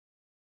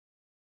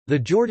The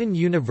Jordan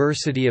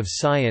University of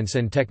Science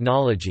and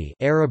Technology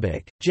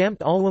Arabic, Jamt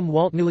Alwam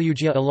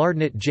Waltnuluja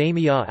Alardnat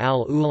Jamia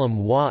al-Ulam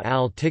wa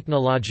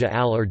al-Tiknologia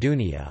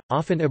al-Urduniya,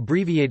 often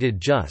abbreviated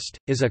JUST,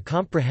 is a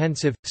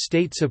comprehensive,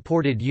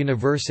 state-supported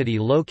university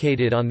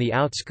located on the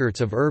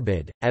outskirts of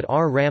Irbid, at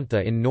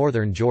Ramtha in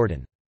northern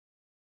Jordan.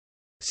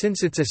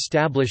 Since its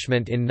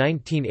establishment in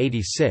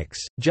 1986,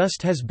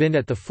 JUST has been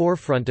at the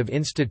forefront of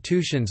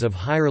institutions of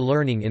higher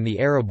learning in the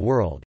Arab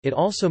world. It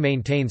also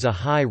maintains a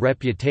high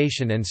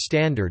reputation and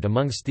standard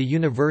amongst the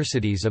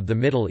universities of the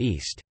Middle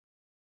East.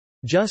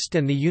 JUST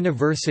and the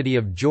University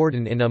of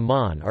Jordan in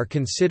Amman are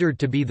considered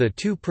to be the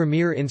two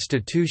premier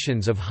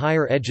institutions of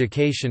higher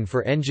education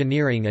for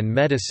engineering and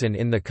medicine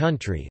in the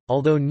country,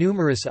 although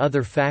numerous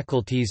other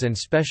faculties and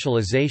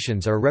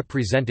specializations are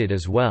represented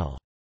as well.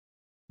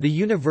 The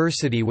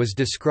university was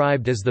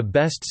described as the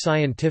best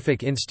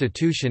scientific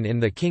institution in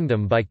the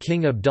kingdom by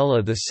King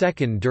Abdullah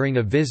II during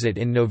a visit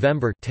in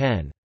November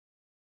 10.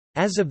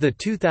 As of the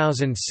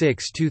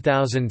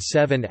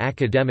 2006–2007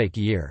 academic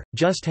year,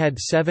 JUST had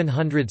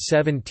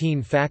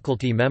 717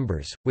 faculty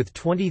members, with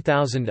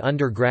 20,000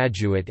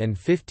 undergraduate and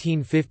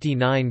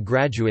 1,559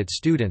 graduate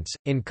students,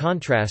 in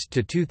contrast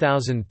to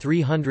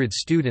 2,300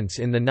 students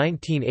in the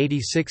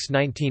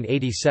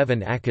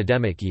 1986–1987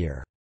 academic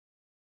year.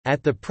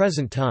 At the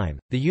present time,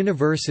 the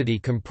university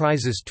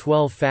comprises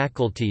 12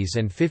 faculties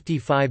and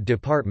 55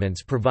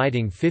 departments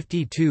providing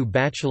 52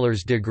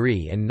 bachelor's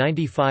degree and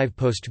 95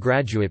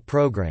 postgraduate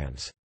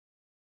programs.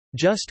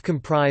 JUST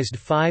comprised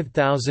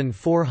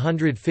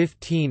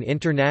 5,415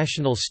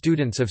 international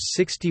students of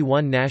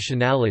 61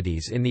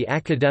 nationalities in the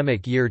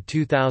academic year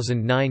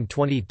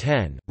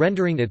 2009–2010,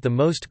 rendering it the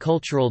most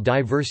cultural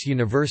diverse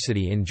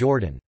university in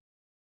Jordan.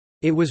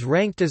 It was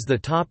ranked as the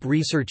top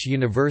research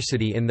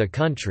university in the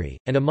country,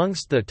 and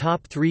amongst the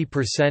top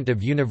 3%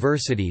 of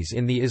universities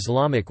in the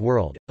Islamic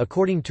world,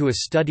 according to a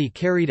study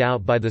carried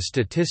out by the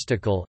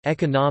Statistical,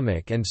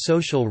 Economic and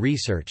Social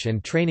Research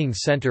and Training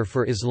Center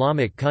for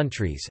Islamic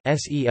Countries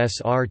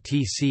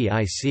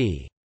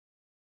 (SESRTCIC).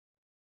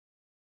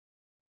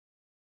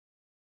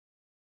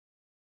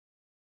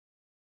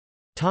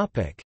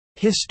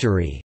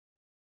 History.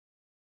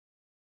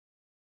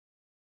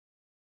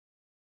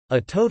 A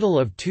total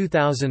of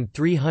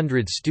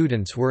 2,300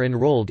 students were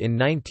enrolled in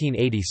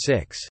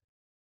 1986.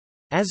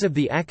 As of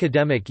the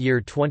academic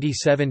year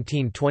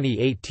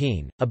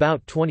 2017–2018,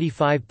 about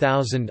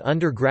 25,000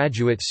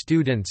 undergraduate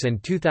students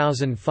and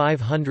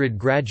 2,500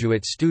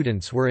 graduate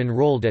students were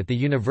enrolled at the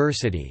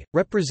university,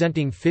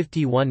 representing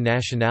 51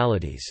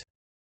 nationalities.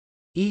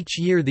 Each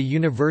year the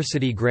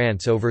university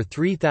grants over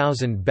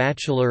 3,000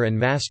 bachelor and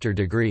master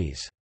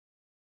degrees.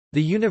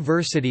 The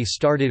university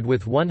started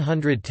with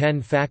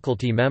 110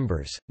 faculty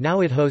members, now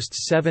it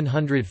hosts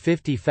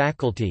 750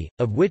 faculty,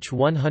 of which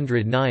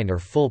 109 are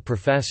full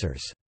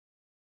professors.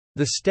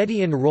 The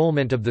steady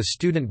enrollment of the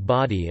student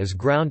body is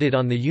grounded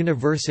on the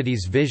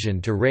university's vision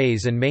to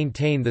raise and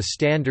maintain the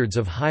standards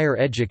of higher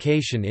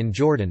education in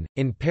Jordan,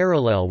 in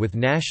parallel with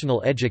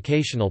national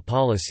educational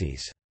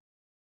policies.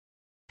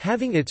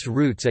 Having its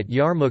roots at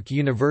Yarmouk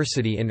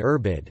University in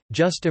Irbid,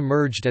 JUST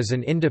emerged as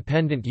an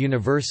independent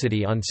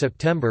university on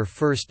September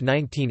 1,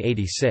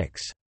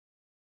 1986.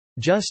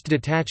 JUST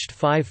detached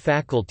 5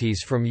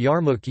 faculties from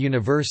Yarmouk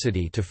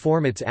University to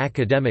form its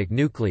academic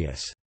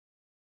nucleus.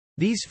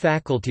 These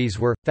faculties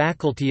were,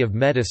 Faculty of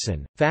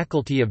Medicine,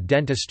 Faculty of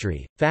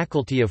Dentistry,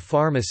 Faculty of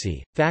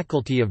Pharmacy,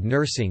 Faculty of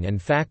Nursing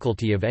and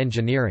Faculty of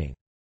Engineering.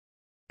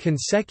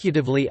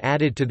 Consecutively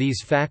added to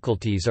these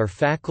faculties are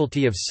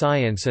Faculty of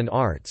Science and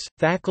Arts,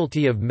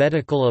 Faculty of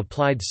Medical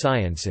Applied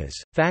Sciences,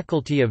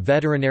 Faculty of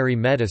Veterinary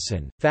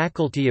Medicine,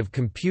 Faculty of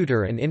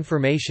Computer and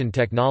Information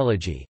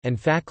Technology, and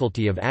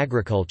Faculty of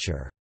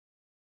Agriculture.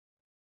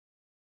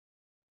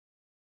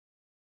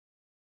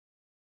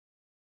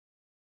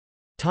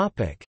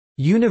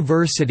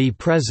 University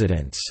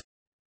presidents.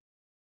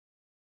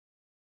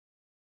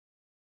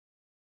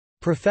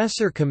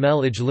 Professor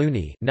Kamel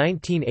Ajlouni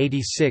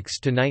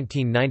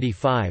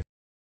 (1986–1995),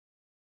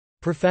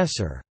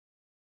 Professor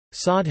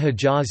Saad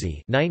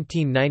Hijazi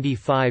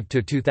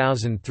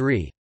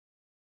 (1995–2003),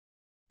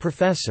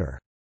 Professor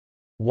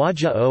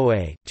Waja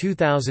Oe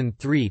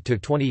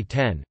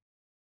 (2003–2010),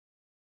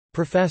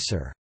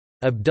 Professor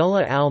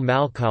Abdullah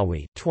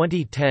Al-Malkawi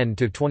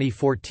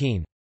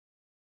 (2010–2014),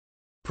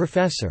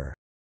 Professor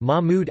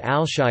Mahmoud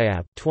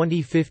Al-Shayab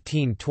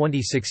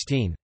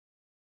 (2015–2016),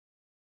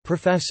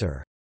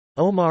 Professor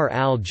Omar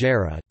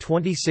Al-Jarrah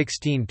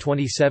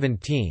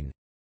 (2016–2017),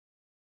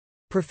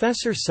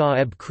 Professor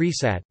Saeb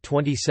Krisat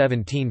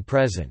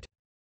 (2017–present).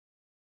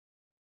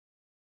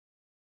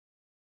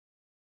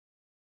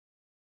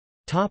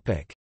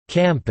 Topic: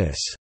 Campus.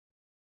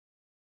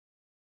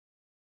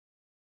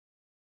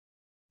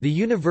 The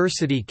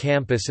university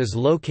campus is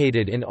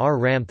located in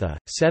Ramtha,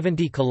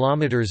 70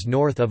 km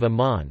north of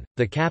Amman,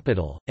 the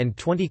capital, and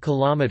 20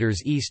 km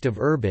east of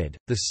Irbid,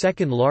 the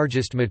second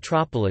largest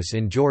metropolis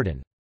in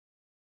Jordan.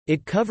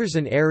 It covers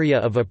an area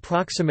of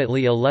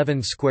approximately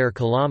 11 square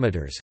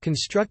kilometers,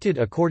 constructed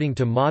according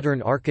to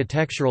modern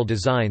architectural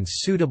designs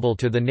suitable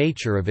to the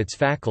nature of its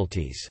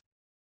faculties.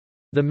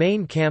 The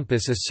main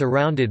campus is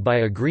surrounded by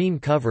a green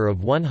cover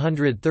of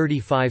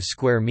 135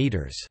 square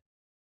meters.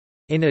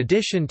 In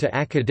addition to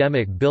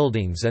academic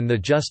buildings and the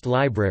Just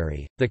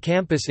Library, the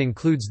campus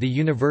includes the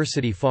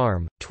University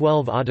Farm,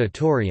 12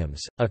 auditoriums,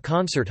 a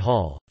concert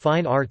hall,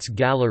 fine arts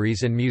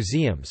galleries and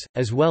museums,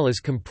 as well as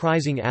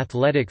comprising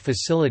athletic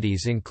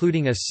facilities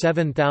including a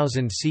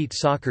 7,000-seat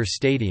soccer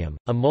stadium,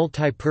 a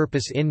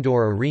multi-purpose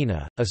indoor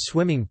arena, a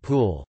swimming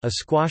pool, a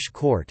squash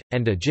court,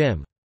 and a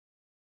gym.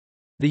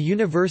 The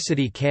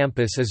university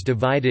campus is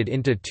divided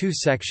into two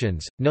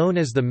sections, known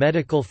as the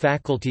Medical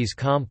Faculties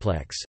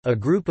Complex, a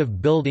group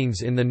of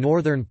buildings in the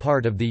northern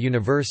part of the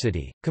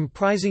university,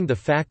 comprising the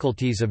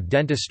faculties of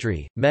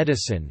Dentistry,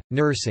 Medicine,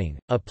 Nursing,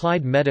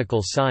 Applied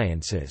Medical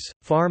Sciences,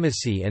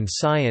 Pharmacy and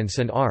Science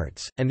and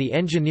Arts, and the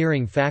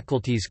Engineering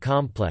Faculties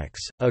Complex,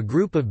 a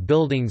group of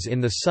buildings in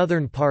the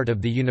southern part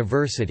of the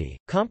university,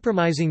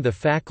 comprising the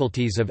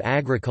faculties of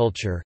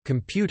Agriculture,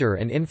 Computer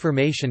and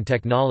Information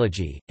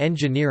Technology,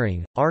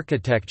 Engineering,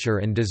 Architecture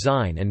and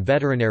Design and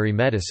Veterinary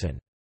Medicine.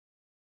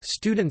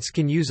 Students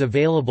can use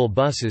available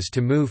buses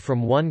to move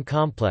from one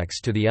complex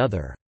to the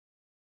other.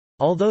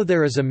 Although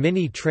there is a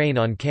mini train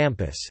on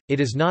campus, it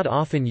is not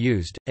often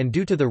used, and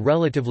due to the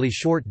relatively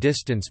short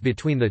distance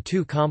between the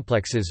two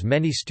complexes,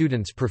 many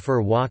students prefer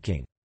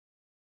walking.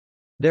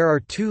 There are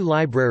two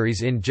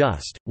libraries in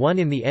Just, one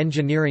in the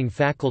Engineering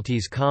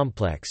Faculties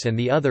Complex and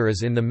the other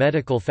is in the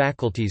Medical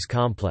Faculties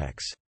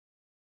Complex.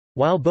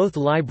 While both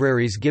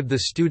libraries give the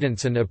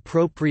students an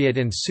appropriate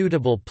and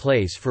suitable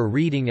place for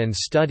reading and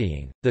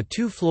studying, the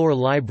two-floor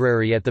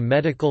library at the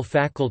Medical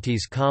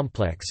Faculties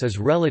Complex is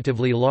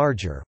relatively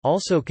larger,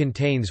 also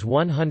contains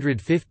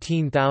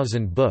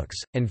 115,000 books,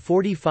 and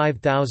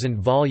 45,000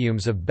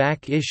 volumes of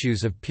back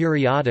issues of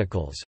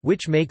periodicals,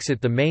 which makes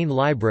it the main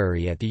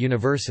library at the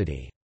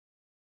university.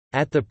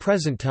 At the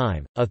present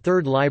time, a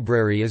third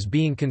library is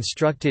being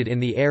constructed in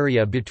the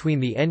area between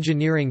the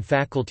Engineering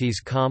Faculties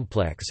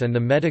Complex and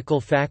the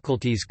Medical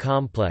Faculties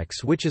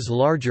Complex, which is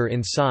larger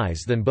in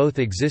size than both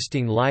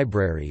existing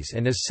libraries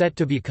and is set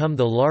to become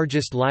the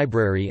largest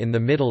library in the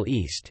Middle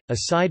East.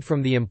 Aside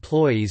from the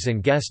employees'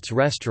 and guests'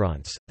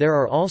 restaurants, there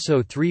are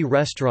also 3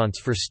 restaurants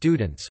for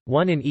students,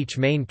 one in each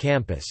main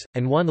campus,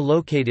 and one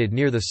located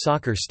near the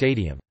soccer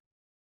stadium.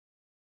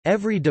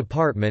 Every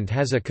department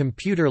has a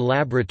computer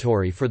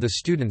laboratory for the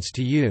students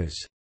to use.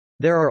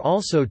 There are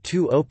also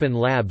 2 open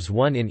labs,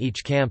 one in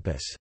each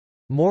campus.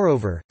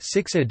 Moreover,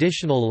 6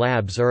 additional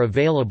labs are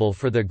available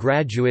for the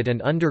graduate and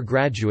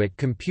undergraduate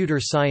computer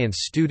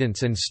science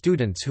students and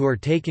students who are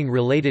taking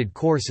related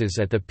courses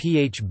at the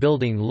PH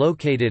building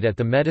located at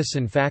the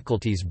Medicine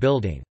Faculties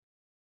building.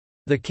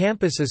 The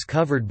campus is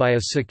covered by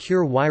a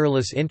secure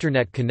wireless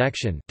Internet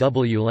connection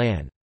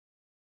 (WLAN).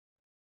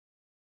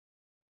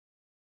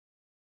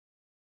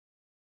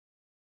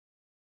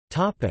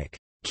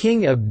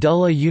 King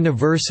Abdullah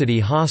University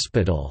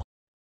Hospital.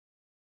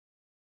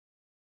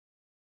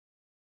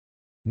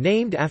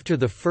 Named after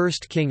the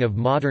first king of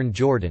modern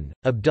Jordan,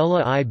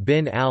 Abdullah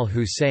ibn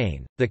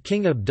al-Hussein, the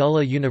King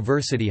Abdullah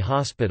University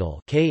Hospital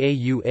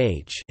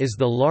is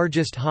the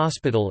largest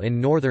hospital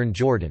in northern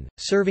Jordan,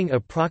 serving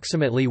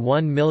approximately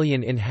 1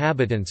 million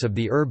inhabitants of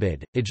the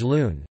Irbid,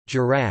 Ajloun,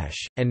 Jerash,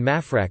 and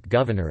Mafraq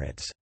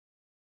governorates.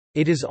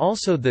 It is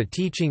also the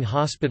teaching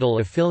hospital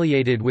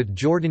affiliated with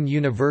Jordan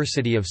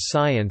University of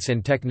Science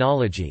and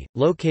Technology,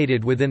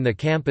 located within the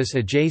campus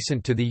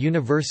adjacent to the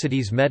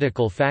university's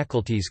medical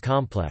faculties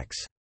complex.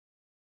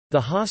 The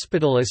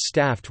hospital is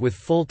staffed with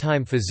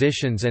full-time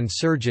physicians and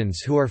surgeons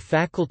who are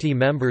faculty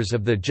members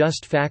of the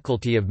Just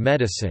Faculty of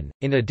Medicine,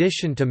 in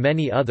addition to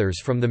many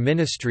others from the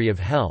Ministry of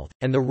Health,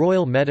 and the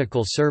Royal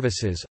Medical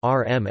Services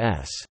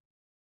 (RMS).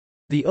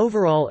 The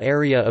overall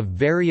area of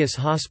various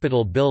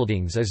hospital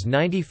buildings is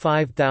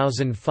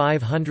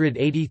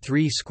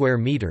 95,583 square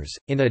meters,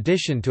 in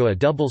addition to a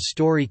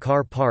double-story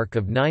car park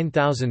of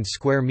 9,000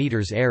 square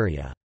meters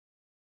area.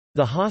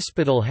 The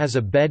hospital has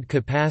a bed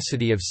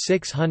capacity of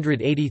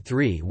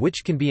 683,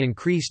 which can be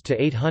increased to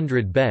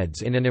 800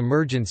 beds in an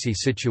emergency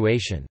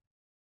situation.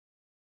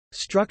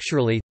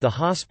 Structurally, the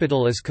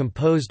hospital is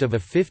composed of a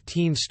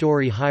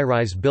 15-story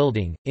high-rise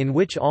building, in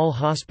which all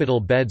hospital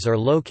beds are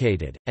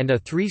located, and a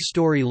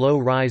 3-story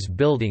low-rise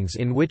buildings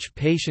in which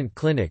patient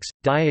clinics,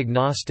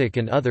 diagnostic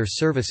and other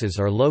services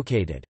are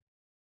located.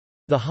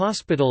 The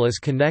hospital is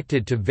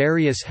connected to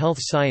various health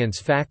science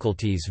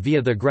faculties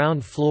via the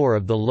ground floor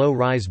of the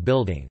low-rise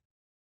building.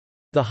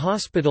 The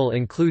hospital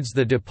includes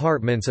the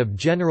departments of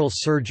general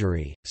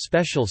surgery,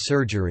 special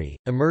surgery,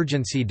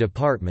 emergency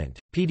department,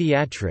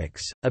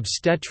 pediatrics,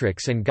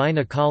 obstetrics and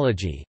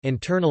gynecology,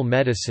 internal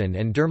medicine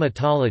and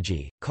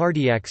dermatology,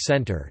 cardiac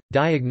center,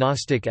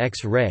 diagnostic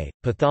X-ray,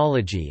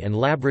 pathology and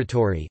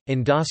laboratory,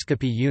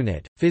 endoscopy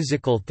unit,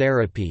 physical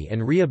therapy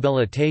and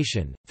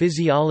rehabilitation,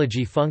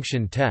 physiology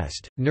function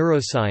test,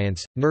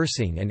 neuroscience,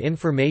 nursing and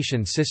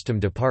information system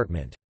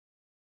department.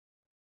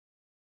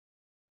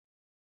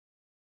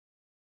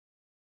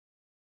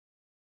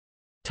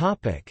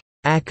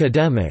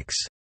 Academics.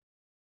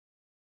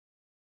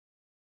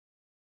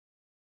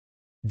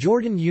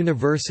 Jordan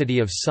University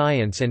of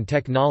Science and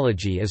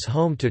Technology is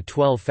home to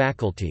 12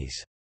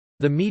 faculties.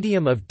 The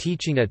medium of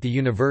teaching at the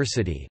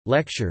university,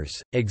 lectures,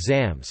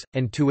 exams,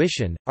 and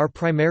tuition, are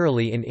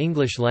primarily in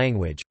English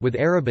language, with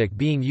Arabic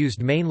being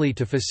used mainly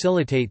to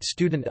facilitate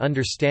student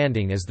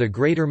understanding as the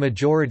greater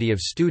majority of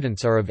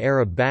students are of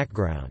Arab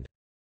background.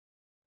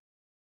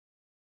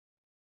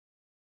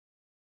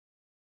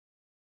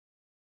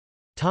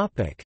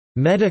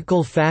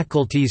 Medical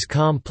Faculties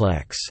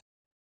Complex.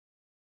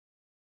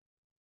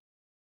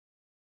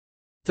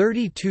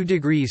 32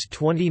 degrees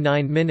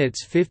 29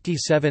 minutes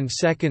 57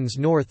 seconds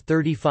north,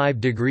 35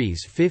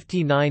 degrees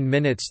 59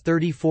 minutes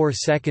 34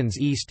 seconds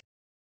east.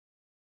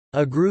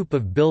 A group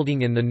of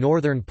building in the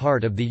northern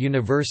part of the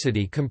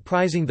university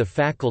comprising the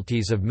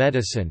faculties of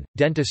medicine,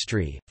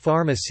 dentistry,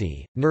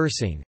 pharmacy,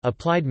 nursing,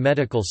 applied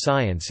medical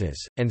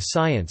sciences, and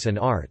science and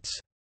arts.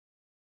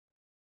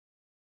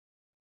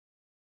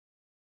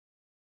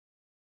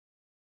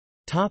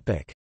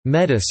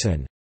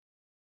 Medicine.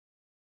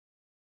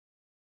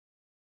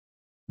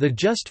 The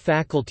Just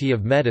Faculty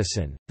of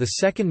Medicine, the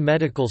second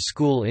medical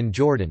school in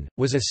Jordan,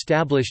 was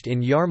established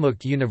in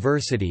Yarmouk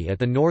University at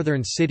the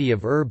northern city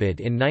of Irbid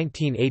in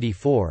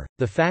 1984.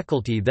 The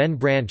faculty then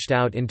branched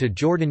out into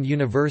Jordan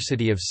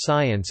University of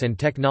Science and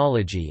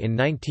Technology in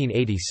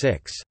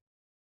 1986.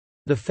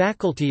 The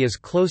faculty is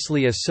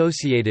closely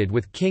associated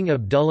with King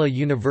Abdullah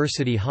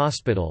University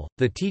Hospital,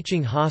 the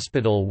teaching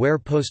hospital where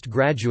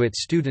postgraduate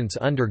students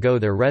undergo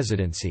their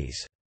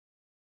residencies.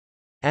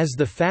 As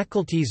the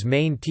faculty's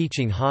main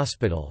teaching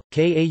hospital,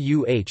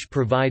 KAUH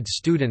provides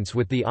students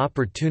with the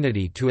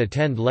opportunity to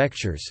attend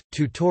lectures,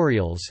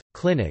 tutorials,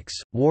 clinics,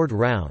 ward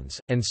rounds,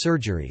 and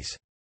surgeries.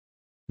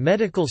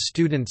 Medical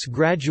students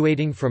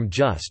graduating from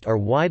JUST are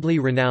widely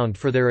renowned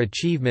for their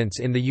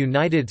achievements in the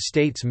United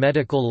States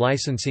Medical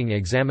Licensing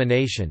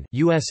Examination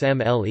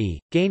 (USMLE),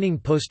 gaining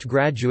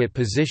postgraduate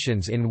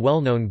positions in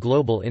well-known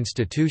global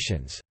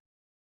institutions.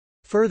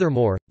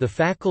 Furthermore, the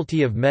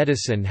Faculty of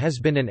Medicine has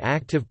been an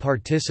active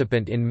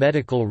participant in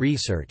medical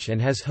research and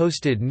has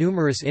hosted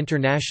numerous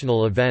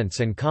international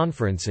events and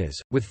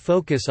conferences, with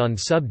focus on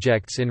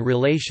subjects in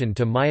relation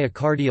to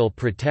myocardial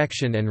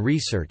protection and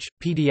research,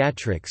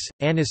 pediatrics,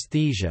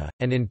 anesthesia,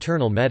 and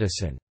internal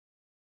medicine.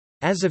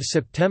 As of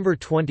September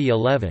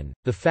 2011,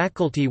 the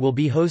faculty will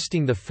be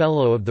hosting the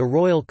Fellow of the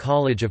Royal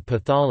College of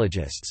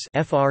Pathologists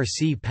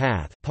 (FRC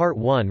Path) Part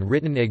 1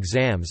 written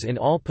exams in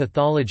all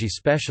pathology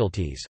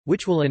specialties,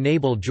 which will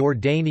enable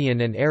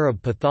Jordanian and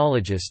Arab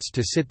pathologists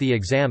to sit the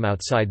exam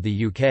outside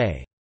the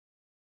UK.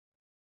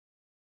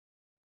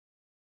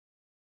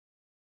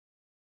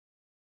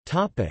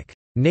 Topic: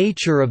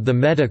 Nature of the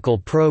medical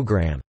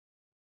program.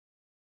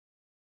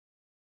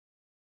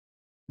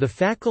 The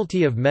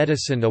Faculty of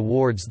Medicine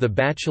awards the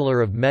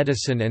Bachelor of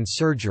Medicine and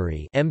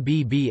Surgery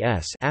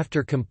 (MBBS)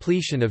 after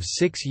completion of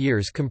 6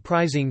 years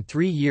comprising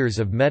 3 years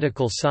of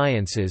medical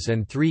sciences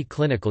and 3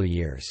 clinical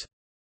years.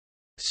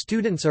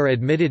 Students are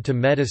admitted to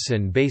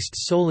medicine based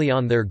solely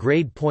on their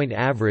grade point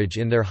average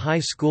in their high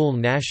school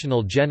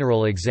national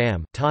general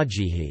exam.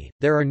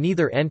 There are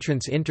neither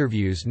entrance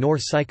interviews nor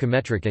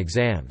psychometric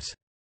exams.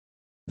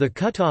 The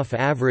cutoff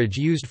average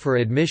used for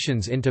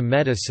admissions into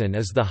medicine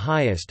is the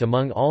highest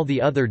among all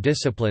the other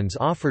disciplines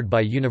offered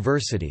by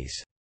universities.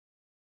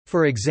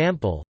 For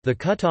example, the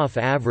cutoff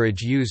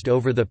average used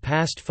over the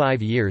past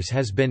 5 years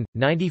has been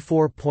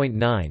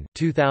 94.9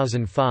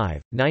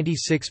 (2005),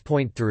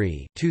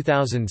 96.3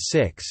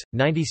 (2006),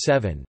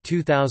 97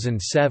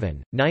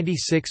 (2007),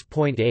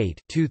 96.8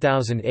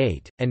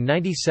 (2008), and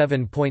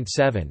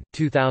 97.7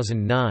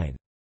 (2009).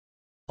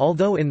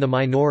 Although in the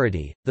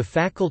minority, the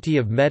Faculty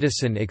of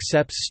Medicine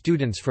accepts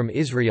students from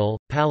Israel,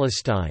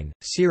 Palestine,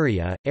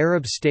 Syria,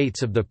 Arab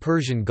states of the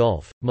Persian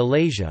Gulf,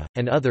 Malaysia,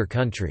 and other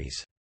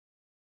countries.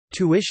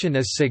 Tuition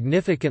is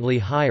significantly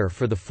higher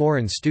for the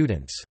foreign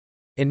students.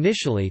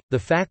 Initially, the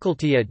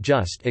faculty at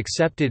JUST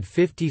accepted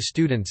 50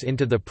 students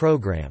into the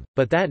program,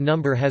 but that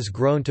number has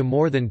grown to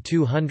more than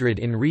 200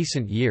 in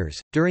recent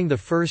years. During the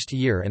first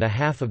year and a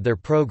half of their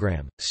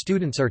program,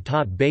 students are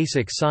taught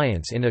basic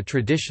science in a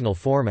traditional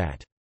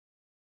format.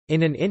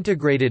 In an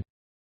integrated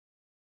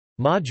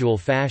module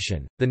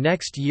fashion, the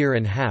next year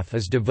and a half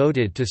is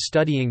devoted to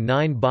studying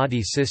 9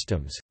 body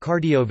systems: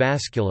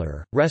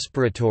 cardiovascular,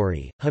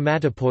 respiratory,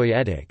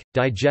 hematopoietic,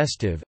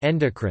 digestive,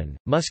 endocrine,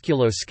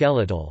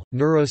 musculoskeletal,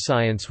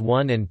 neuroscience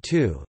 1 and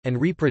 2, and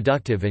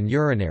reproductive and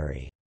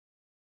urinary.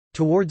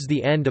 Towards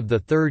the end of the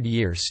 3rd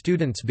year,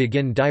 students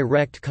begin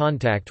direct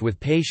contact with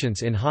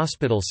patients in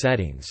hospital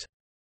settings.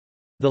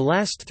 The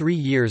last 3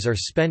 years are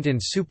spent in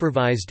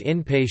supervised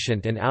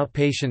inpatient and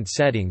outpatient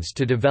settings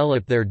to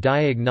develop their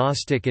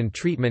diagnostic and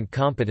treatment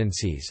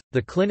competencies.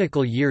 The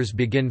clinical years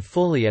begin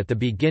fully at the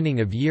beginning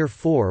of Year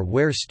 4,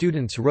 where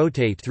students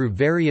rotate through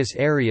various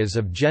areas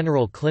of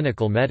general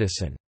clinical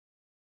medicine.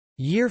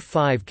 Year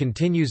 5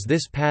 continues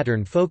this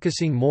pattern,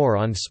 focusing more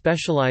on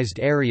specialized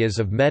areas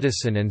of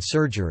medicine and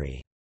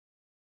surgery.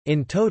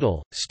 In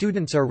total,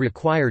 students are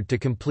required to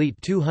complete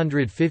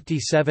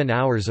 257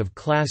 hours of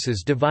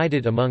classes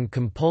divided among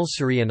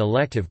compulsory and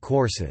elective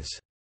courses.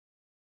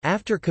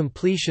 After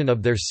completion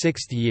of their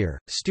sixth year,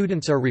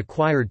 students are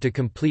required to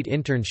complete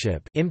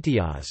internship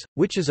 (imtiyaz),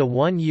 which is a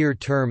one-year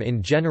term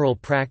in general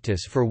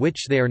practice for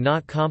which they are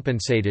not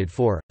compensated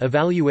for.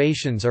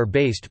 Evaluations are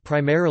based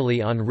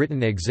primarily on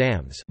written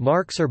exams.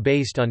 Marks are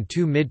based on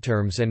 2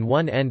 midterms and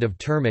 1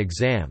 end-of-term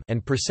exam,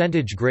 and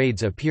percentage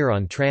grades appear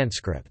on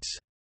transcripts.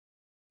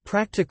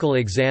 Practical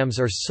exams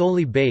are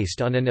solely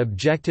based on an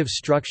objective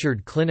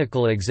structured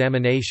clinical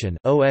examination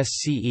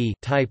 (OSCE)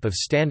 type of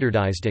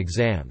standardized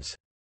exams.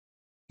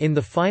 In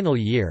the final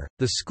year,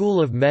 the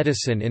School of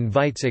Medicine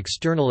invites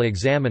external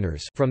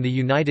examiners from the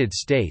United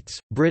States,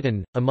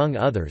 Britain, among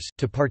others,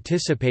 to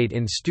participate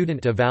in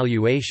student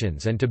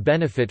evaluations and to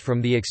benefit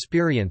from the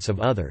experience of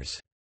others.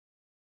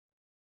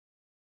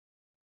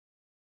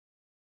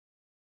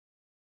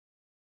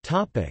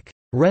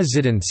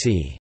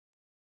 Residency.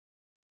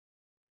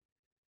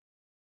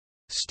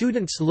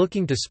 Students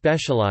looking to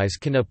specialize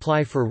can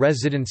apply for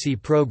residency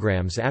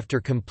programs after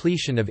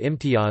completion of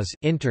imtiyaz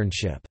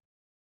internship.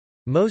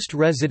 Most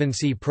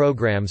residency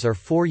programs are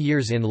 4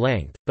 years in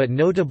length, but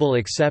notable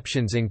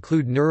exceptions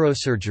include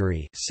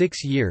neurosurgery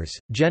 6 years,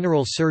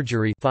 general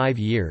surgery 5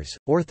 years,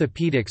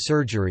 orthopedic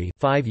surgery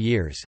 5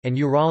 years, and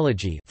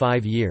urology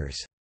 5 years.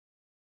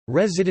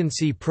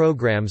 Residency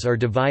programs are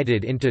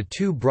divided into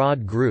 2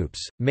 broad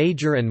groups,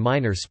 major and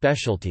minor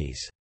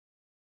specialties.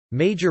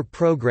 Major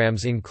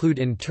programs include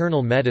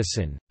internal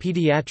medicine,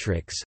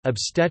 pediatrics,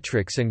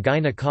 obstetrics and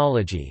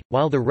gynecology,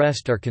 while the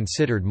rest are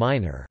considered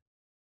minor.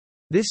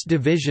 This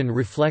division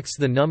reflects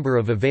the number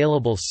of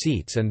available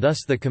seats and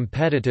thus the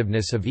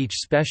competitiveness of each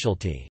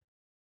specialty.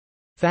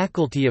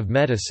 Faculty of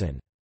Medicine.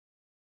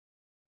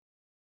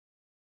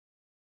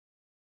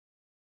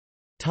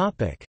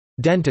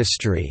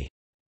 Dentistry.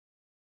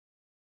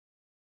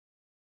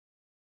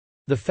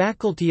 The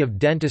Faculty of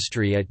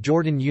Dentistry at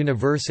Jordan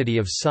University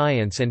of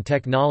Science and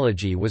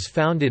Technology was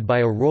founded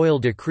by a royal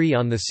decree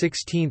on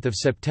 16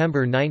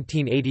 September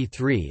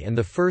 1983, and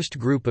the first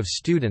group of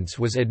students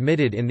was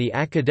admitted in the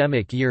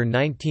academic year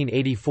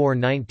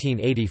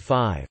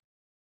 1984–1985.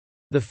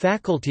 The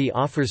faculty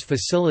offers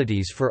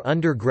facilities for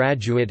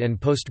undergraduate and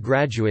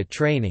postgraduate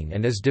training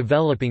and is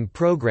developing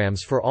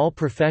programs for all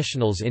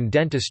professionals in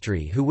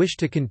dentistry who wish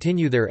to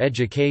continue their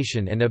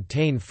education and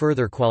obtain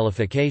further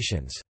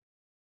qualifications.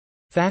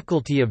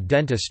 Faculty of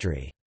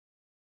Dentistry.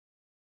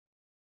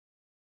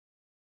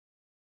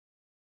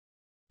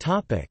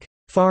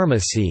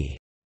 Pharmacy.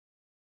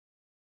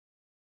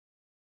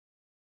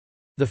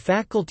 The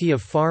Faculty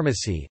of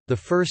Pharmacy, the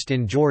first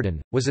in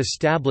Jordan, was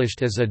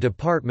established as a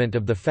department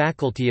of the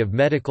Faculty of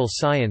Medical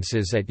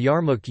Sciences at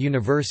Yarmouk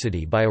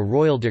University by a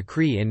royal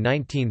decree in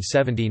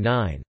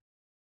 1979.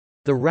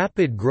 The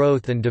rapid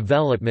growth and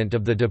development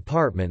of the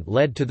department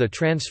led to the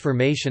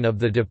transformation of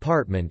the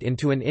department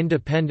into an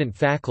independent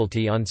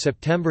faculty on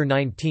September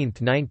 19,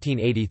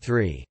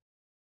 1983.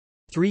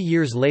 3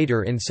 years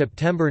later, in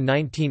September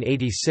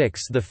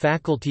 1986, the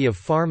Faculty of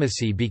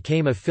Pharmacy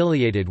became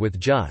affiliated with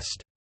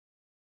just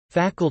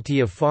Faculty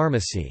of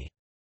Pharmacy.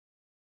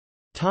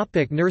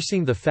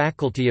 Nursing. The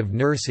Faculty of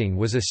Nursing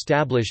was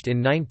established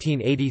in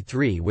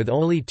 1983 with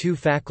only 2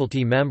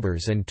 faculty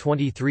members and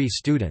 23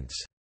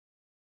 students.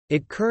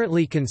 It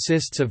currently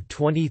consists of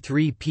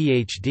 23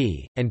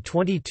 PhD, and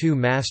 22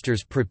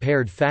 master's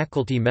prepared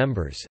faculty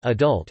members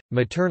adult,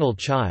 maternal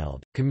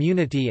child,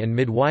 community and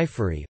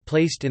midwifery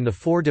placed in the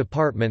 4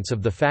 departments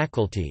of the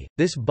faculty.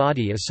 This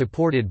body is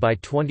supported by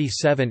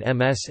 27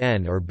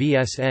 MSN or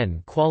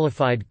BSN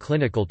qualified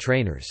clinical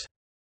trainers.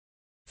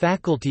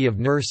 Faculty of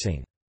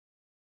Nursing.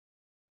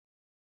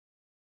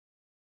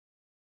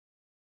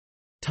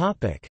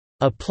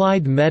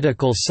 Applied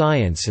Medical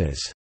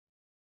Sciences.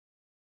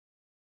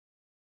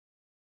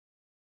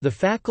 The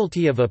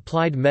Faculty of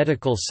Applied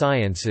Medical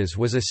Sciences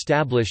was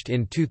established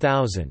in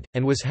 2000,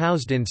 and was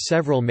housed in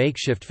several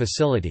makeshift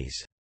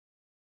facilities.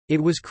 It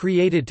was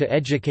created to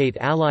educate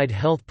allied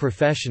health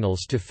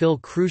professionals to fill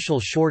crucial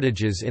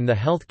shortages in the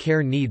health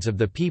care needs of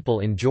the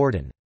people in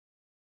Jordan.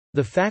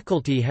 The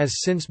faculty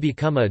has since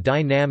become a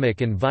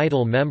dynamic and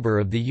vital member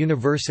of the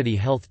university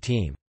health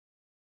team.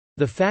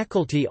 The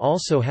faculty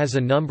also has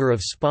a number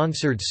of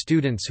sponsored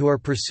students who are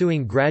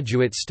pursuing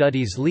graduate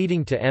studies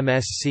leading to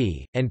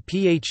MSc, and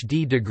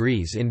PhD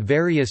degrees in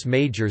various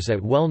majors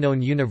at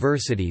well-known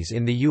universities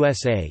in the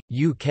USA,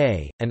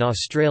 UK, and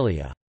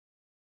Australia.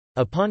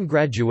 Upon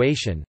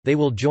graduation, they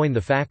will join the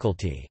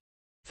faculty.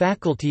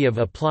 Faculty of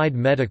Applied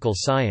Medical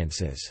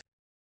Sciences.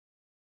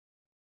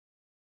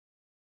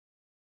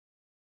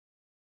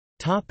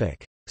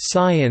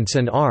 Science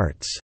and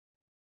Arts.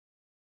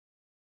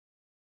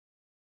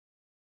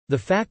 The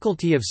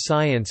Faculty of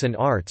Science and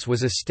Arts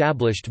was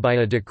established by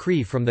a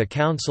decree from the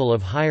Council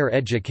of Higher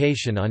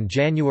Education on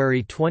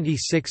January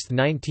 26,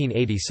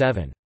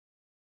 1987.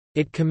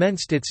 It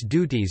commenced its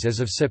duties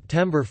as of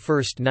September 1,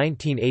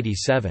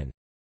 1987.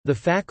 The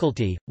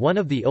faculty, one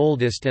of the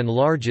oldest and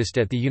largest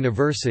at the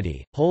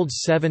university,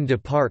 holds 7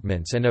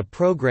 departments and a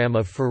program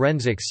of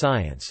forensic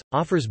science,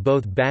 offers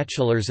both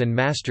bachelor's and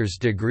master's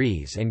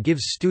degrees and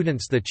gives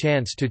students the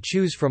chance to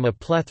choose from a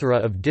plethora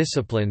of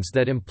disciplines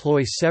that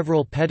employ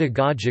several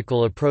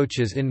pedagogical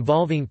approaches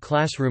involving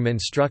classroom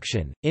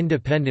instruction,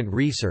 independent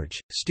research,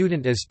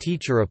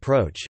 student-as-teacher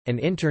approach, and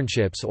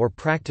internships or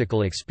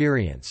practical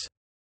experience.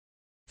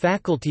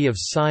 Faculty of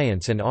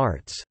Science and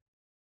Arts.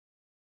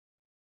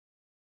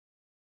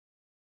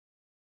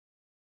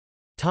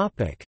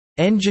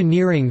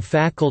 Engineering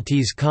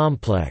faculties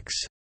complex.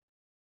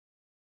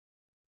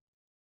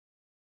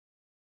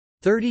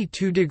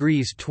 32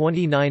 degrees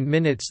 29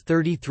 minutes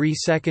 33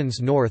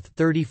 seconds north,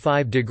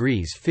 35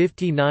 degrees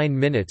 59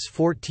 minutes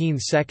 14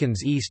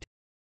 seconds east.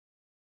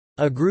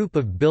 A group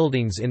of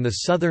buildings in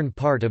the southern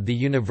part of the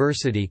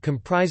university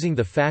comprising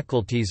the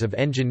faculties of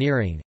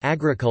Engineering,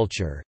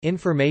 Agriculture,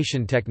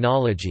 Information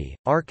Technology,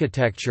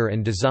 Architecture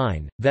and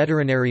Design,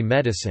 Veterinary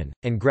Medicine,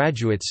 and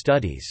Graduate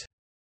Studies.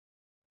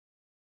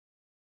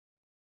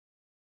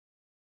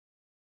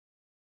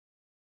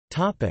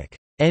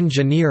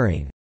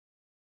 Engineering.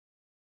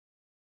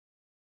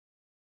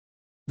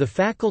 The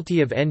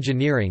Faculty of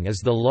Engineering is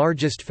the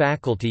largest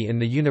faculty in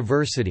the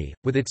university,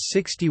 with its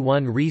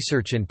 61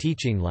 research and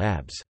teaching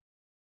labs.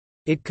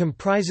 It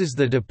comprises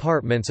the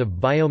departments of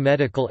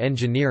Biomedical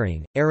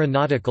Engineering,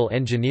 Aeronautical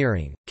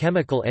Engineering,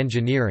 Chemical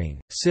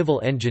Engineering,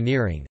 Civil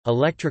Engineering,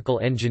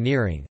 Electrical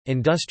Engineering,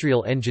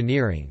 Industrial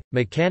Engineering,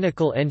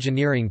 Mechanical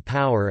Engineering,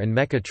 Power and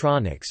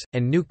Mechatronics,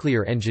 and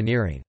Nuclear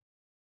Engineering.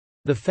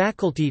 The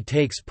faculty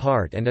takes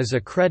part and is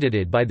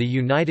accredited by the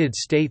United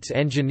States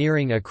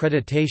Engineering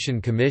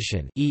Accreditation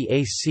Commission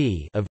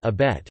of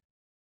ABET.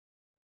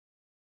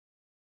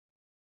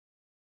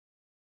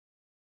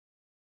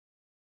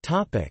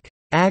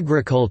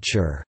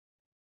 Agriculture.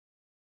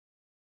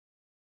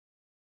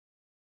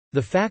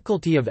 The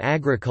Faculty of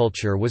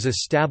Agriculture was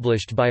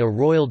established by a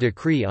royal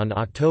decree on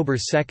October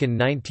 2,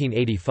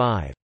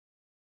 1985.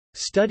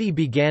 Study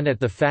began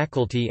at the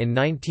faculty in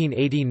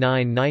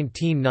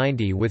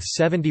 1989–1990 with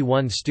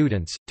 71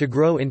 students, to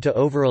grow into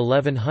over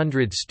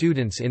 1,100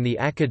 students in the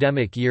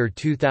academic year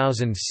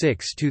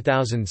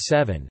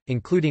 2006–2007,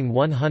 including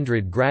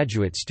 100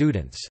 graduate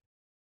students.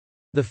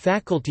 The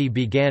faculty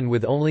began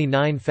with only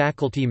 9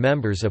 faculty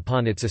members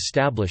upon its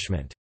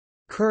establishment.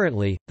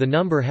 Currently, the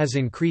number has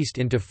increased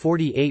into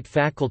 48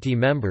 faculty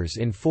members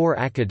in 4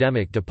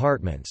 academic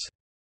departments.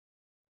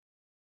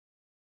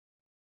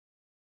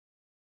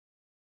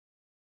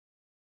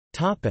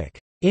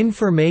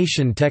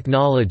 Information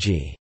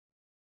technology.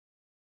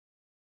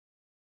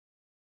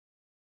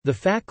 The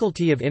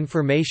Faculty of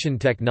Information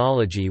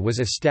Technology was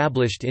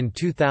established in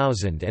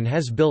 2000 and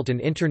has built an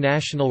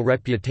international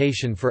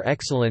reputation for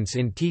excellence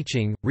in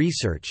teaching,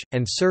 research,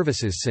 and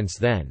services since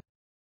then.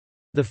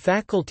 The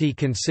faculty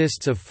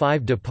consists of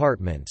 5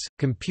 departments: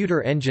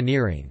 Computer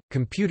Engineering,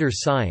 Computer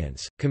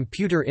Science,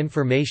 Computer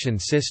Information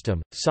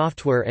System,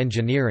 Software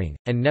Engineering,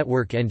 and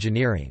Network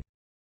Engineering.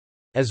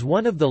 As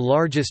one of the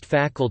largest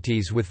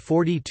faculties with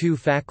 42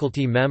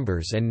 faculty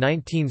members and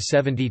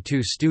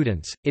 1972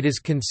 students, it is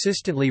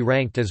consistently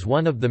ranked as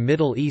one of the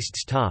Middle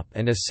East's top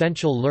and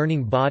essential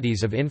learning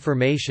bodies of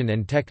information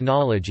and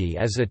technology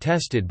as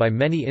attested by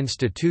many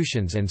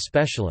institutions and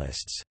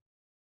specialists.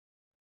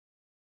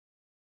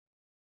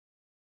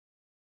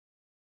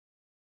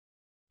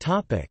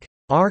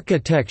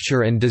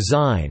 Architecture and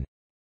design.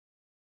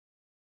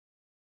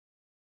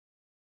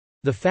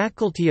 The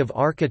Faculty of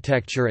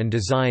Architecture and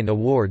Design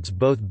awards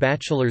both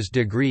bachelor's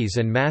degrees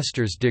and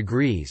master's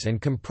degrees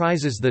and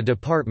comprises the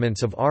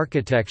departments of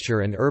Architecture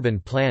and Urban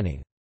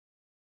Planning.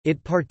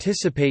 It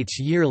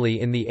participates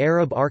yearly in the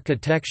Arab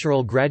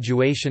Architectural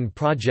Graduation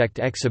Project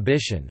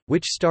Exhibition,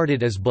 which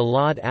started as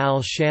Balad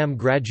al-Sham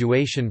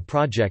Graduation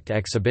Project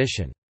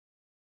Exhibition.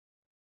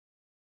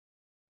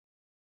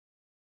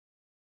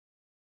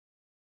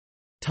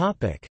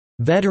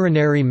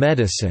 Veterinary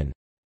Medicine.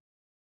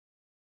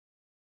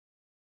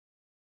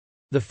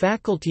 The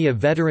Faculty of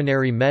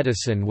Veterinary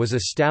Medicine was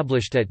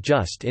established at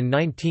JUST in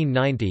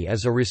 1990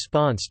 as a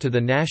response to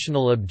the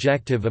national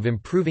objective of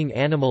improving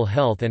animal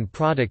health and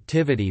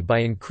productivity by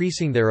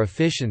increasing their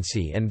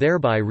efficiency and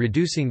thereby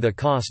reducing the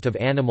cost of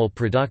animal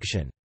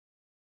production.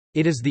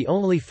 It is the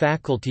only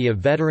faculty of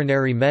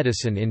veterinary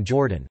medicine in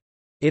Jordan.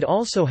 It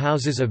also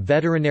houses a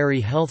Veterinary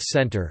Health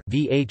Center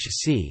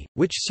 (VHC),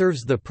 which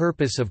serves the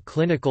purpose of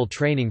clinical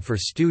training for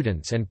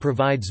students and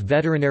provides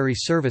veterinary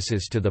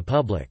services to the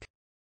public.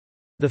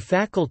 The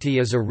faculty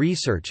is a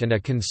research and a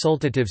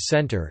consultative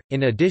center,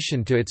 in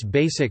addition to its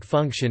basic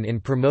function in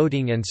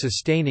promoting and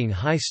sustaining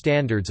high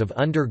standards of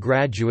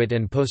undergraduate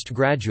and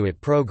postgraduate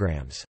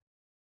programs.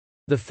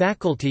 The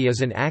faculty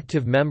is an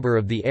active member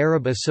of the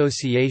Arab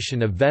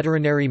Association of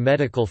Veterinary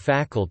Medical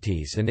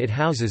Faculties and it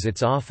houses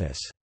its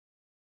office.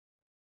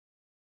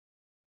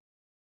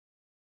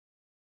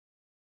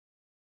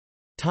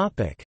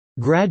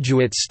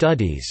 Graduate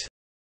studies.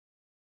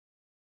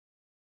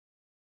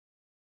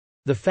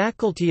 The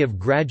Faculty of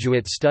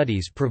Graduate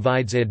Studies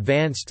provides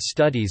advanced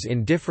studies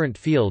in different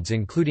fields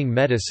including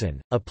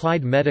medicine,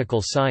 applied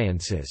medical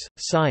sciences,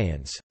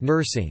 science,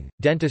 nursing,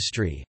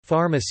 dentistry,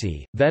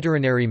 pharmacy,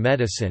 veterinary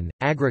medicine,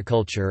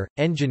 agriculture,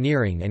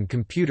 engineering and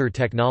computer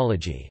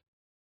technology.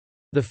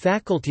 The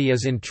faculty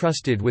is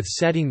entrusted with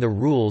setting the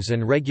rules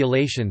and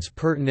regulations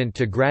pertinent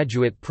to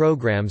graduate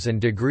programs and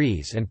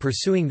degrees and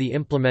pursuing the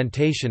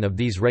implementation of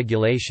these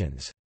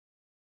regulations.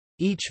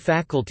 Each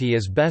faculty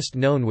is best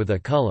known with a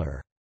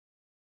color.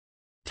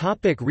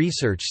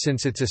 Research.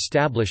 Since its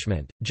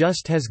establishment,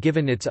 JUST has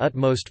given its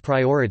utmost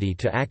priority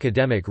to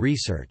academic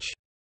research.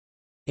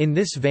 In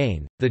this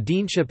vein, the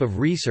Deanship of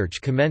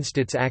Research commenced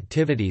its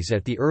activities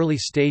at the early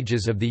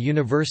stages of the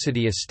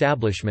university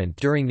establishment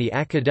during the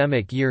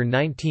academic year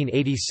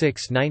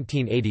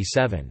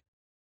 1986–1987.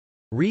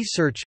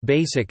 Research,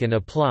 basic and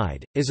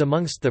applied, is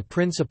amongst the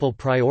principal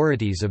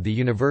priorities of the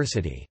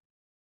university.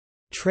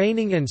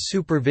 Training and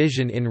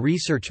supervision in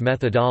research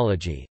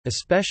methodology,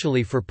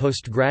 especially for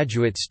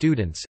postgraduate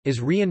students,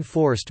 is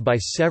reinforced by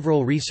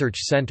several research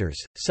centers,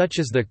 such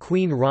as the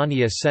Queen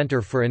Rania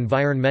Center for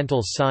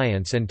Environmental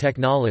Science and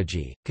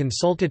Technology,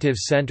 Consultative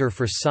Center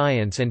for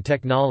Science and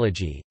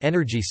Technology,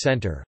 Energy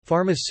Center,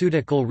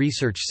 Pharmaceutical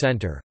Research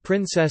Center,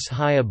 Princess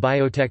Haya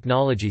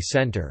Biotechnology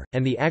Center,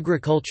 and the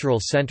Agricultural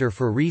Center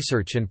for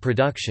Research and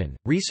Production.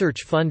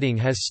 Research funding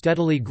has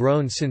steadily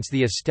grown since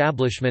the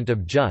establishment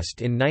of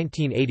JUST in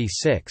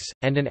 1986.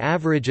 And an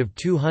average of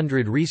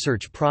 200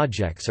 research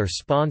projects are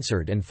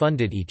sponsored and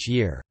funded each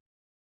year.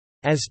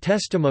 As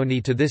testimony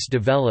to this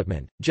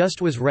development,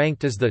 JUST was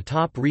ranked as the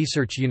top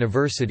research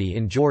university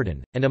in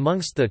Jordan, and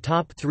amongst the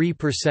top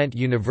 3%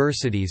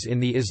 universities in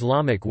the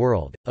Islamic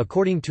world,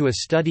 according to a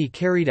study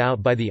carried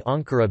out by the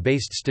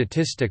Ankara-based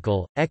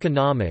Statistical,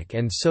 Economic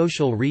and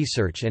Social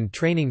Research and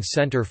Training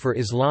Center for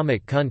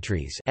Islamic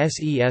Countries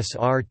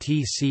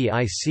 (SESRTCIC).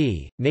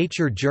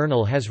 Nature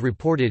Journal has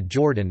reported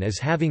Jordan as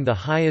having the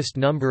highest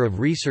number of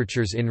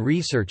researchers in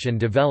research and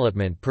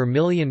development per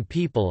million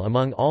people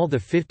among all the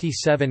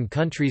 57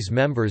 countries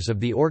members of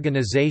the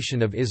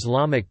Organization of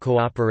Islamic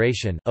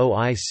Cooperation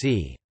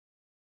 (OIC).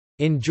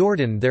 In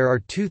Jordan there are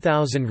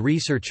 2,000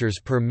 researchers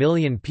per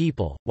million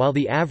people, while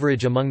the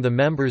average among the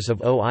members of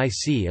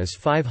OIC is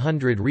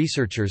 500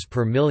 researchers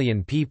per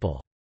million people.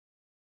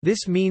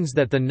 This means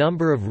that the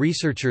number of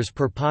researchers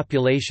per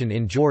population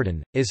in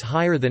Jordan is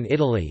higher than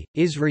Italy,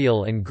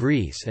 Israel and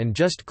Greece and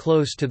just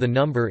close to the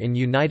number in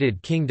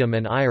United Kingdom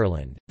and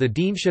Ireland. The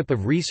Deanship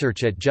of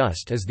Research at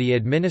JUST is the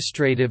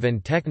administrative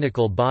and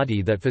technical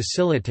body that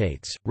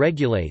facilitates,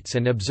 regulates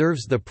and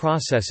observes the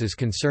processes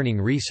concerning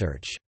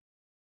research.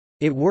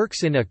 It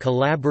works in a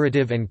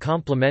collaborative and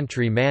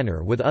complementary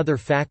manner with other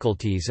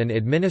faculties and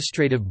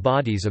administrative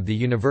bodies of the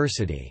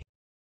university.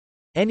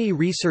 Any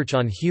research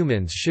on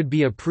humans should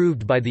be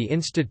approved by the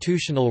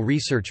Institutional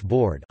Research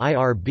Board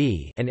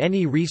 (IRB), and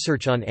any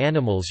research on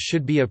animals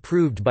should be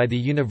approved by the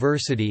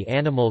University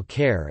Animal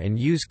Care and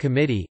Use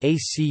Committee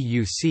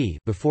 (ACUC)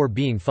 before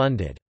being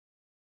funded.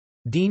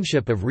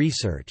 Deanship of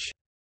Research.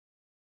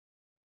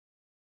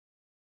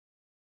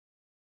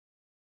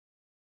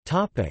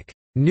 Topic: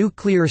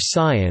 Nuclear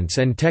Science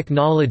and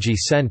Technology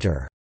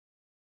Center.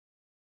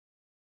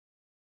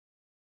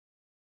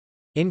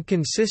 In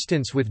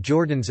consistence with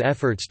Jordan's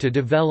efforts to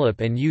develop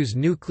and use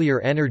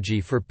nuclear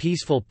energy for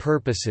peaceful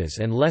purposes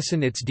and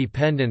lessen its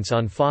dependence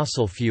on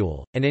fossil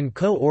fuel, and in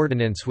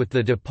co-ordinance with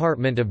the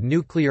Department of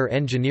Nuclear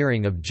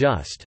Engineering of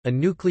JUST, a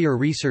nuclear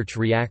research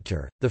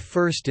reactor, the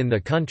first in the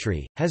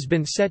country, has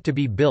been set to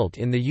be built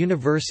in the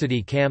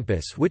university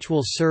campus, which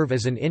will serve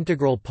as an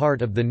integral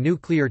part of the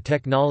nuclear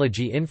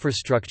technology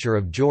infrastructure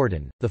of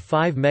Jordan. The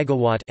 5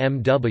 MW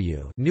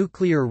 (MW)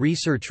 nuclear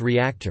research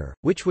reactor,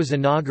 which was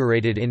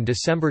inaugurated in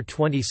December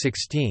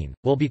 2016,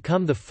 will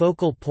become the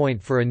focal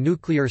point for a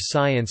Nuclear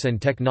Science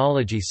and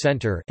Technology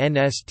Center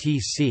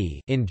 (NSTC)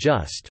 in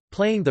JUST,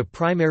 playing the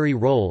primary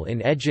role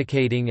in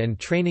educating and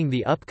training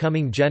the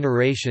upcoming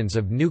generations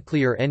of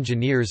nuclear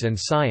engineers and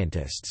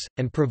scientists,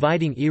 and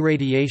providing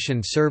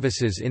irradiation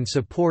services in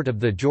support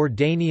of the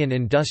Jordanian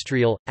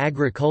industrial,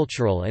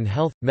 agricultural and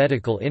health,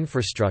 medical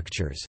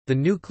infrastructures. The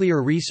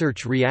Nuclear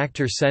Research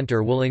Reactor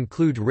Center will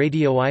include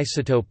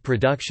radioisotope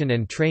production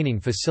and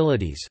training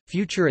facilities.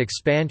 Future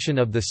expansion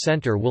of the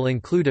center will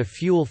include a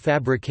fuel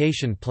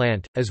fabrication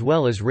plant, as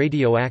well as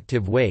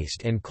radioactive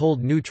waste and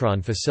cold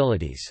neutron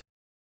facilities.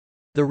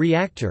 The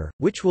reactor,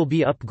 which will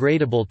be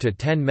upgradable to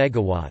 10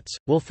 MW,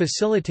 will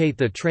facilitate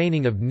the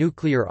training of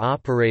nuclear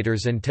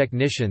operators and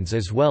technicians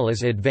as well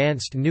as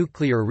advanced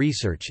nuclear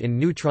research in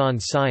neutron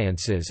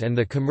sciences and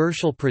the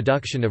commercial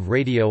production of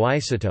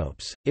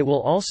radioisotopes. It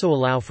will also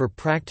allow for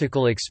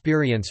practical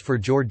experience for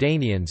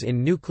Jordanians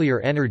in nuclear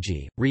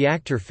energy,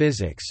 reactor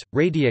physics,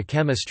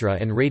 radiochemistry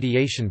and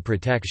radiation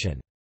protection.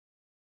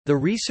 The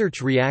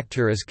research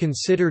reactor is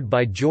considered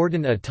by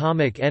Jordan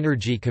Atomic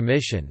Energy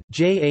Commission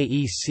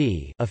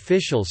 (JAEC)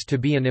 officials to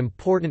be an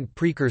important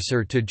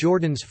precursor to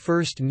Jordan's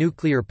first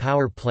nuclear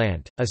power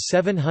plant, a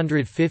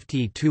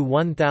 750 to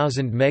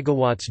 1000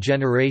 megawatts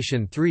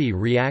Generation 3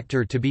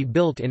 reactor to be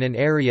built in an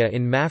area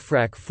in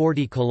Mafraq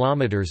 40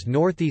 km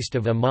northeast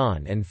of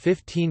Amman and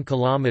 15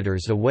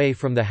 km away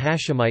from the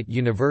Hashemite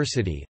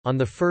University. On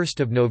the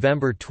 1st of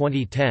November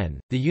 2010,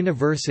 the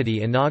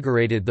university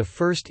inaugurated the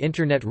first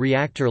Internet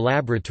reactor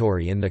laboratory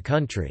in the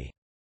country.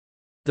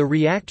 The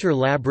reactor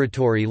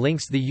laboratory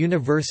links the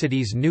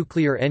university's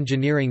nuclear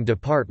engineering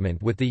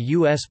department with the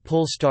U.S.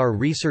 Polestar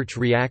Research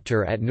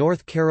Reactor at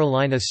North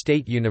Carolina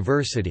State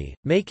University,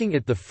 making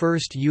it the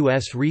first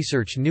U.S.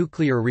 research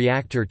nuclear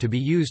reactor to be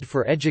used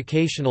for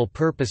educational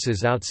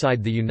purposes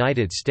outside the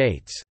United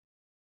States.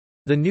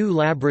 The new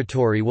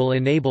laboratory will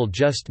enable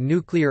just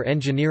nuclear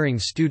engineering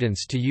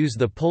students to use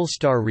the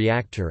Polestar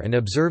reactor and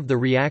observe the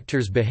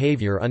reactor's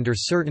behavior under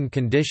certain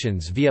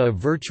conditions via a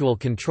virtual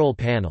control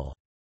panel.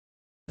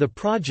 The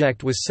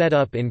project was set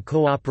up in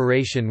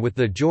cooperation with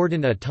the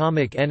Jordan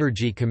Atomic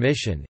Energy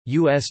Commission,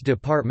 U.S.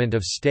 Department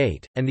of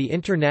State, and the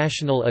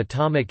International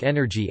Atomic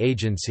Energy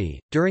Agency.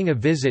 During a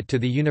visit to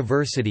the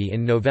university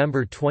in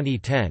November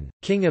 2010,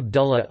 King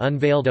Abdullah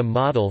unveiled a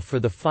model for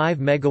the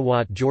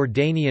 5-megawatt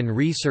Jordanian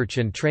research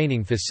and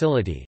training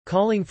facility,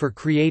 calling for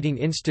creating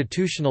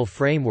institutional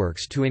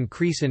frameworks to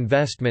increase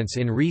investments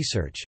in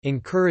research,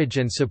 encourage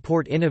and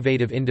support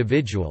innovative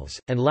individuals,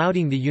 and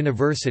lauding the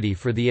university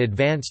for the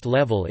advanced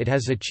level it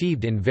has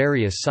achieved in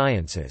various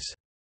sciences.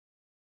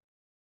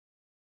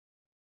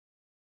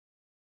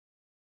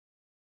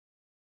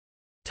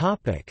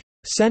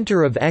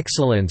 Center of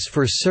Excellence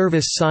for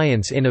Service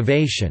Science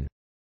Innovation.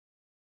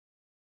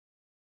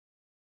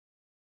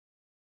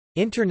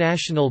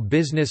 International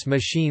Business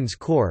Machines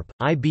Corp.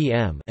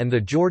 (IBM) and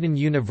the Jordan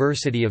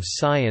University of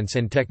Science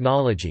and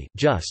Technology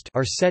 (JUST)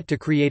 are set to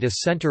create a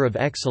Center of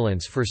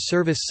Excellence for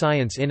Service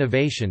Science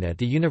Innovation at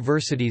the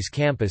university's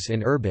campus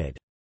in Irbid.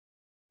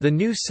 The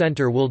new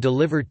center will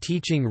deliver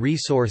teaching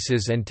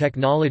resources and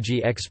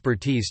technology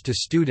expertise to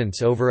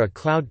students over a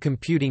cloud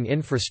computing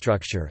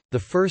infrastructure, the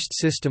first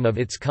system of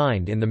its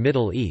kind in the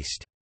Middle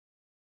East.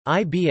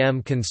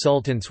 IBM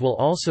consultants will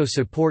also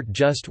support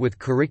JUST with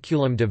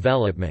curriculum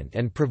development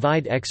and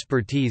provide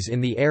expertise in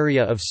the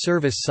area of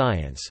service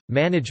science,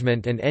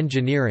 management and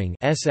engineering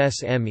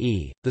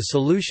 (SSME). The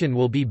solution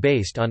will be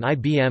based on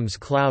IBM's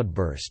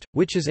Cloudburst,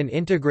 which is an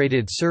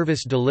integrated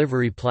service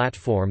delivery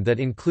platform that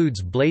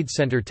includes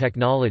BladeCenter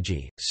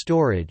technology,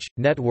 storage,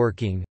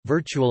 networking,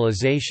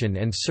 virtualization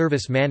and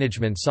service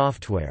management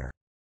software.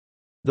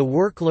 The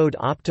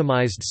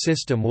workload-optimized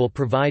system will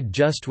provide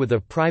JUST with a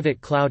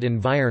private cloud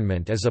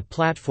environment as a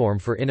platform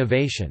for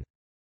innovation.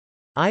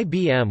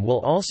 IBM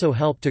will also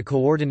help to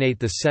coordinate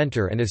the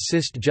center and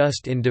assist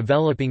JUST in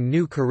developing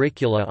new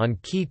curricula on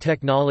key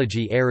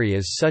technology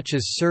areas such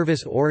as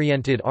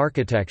service-oriented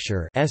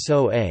architecture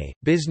 (SOA),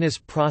 business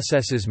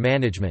processes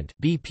management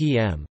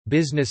 (BPM),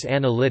 business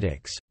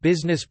analytics,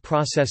 business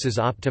processes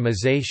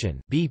optimization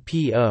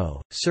 (BPO),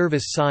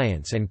 service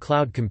science and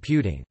cloud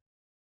computing.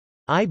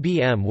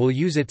 IBM will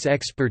use its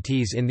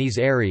expertise in these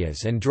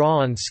areas and draw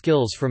on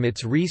skills from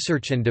its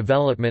research and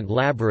development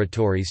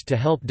laboratories to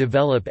help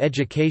develop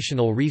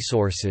educational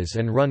resources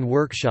and run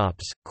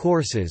workshops,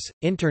 courses,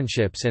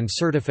 internships and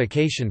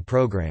certification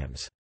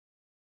programs.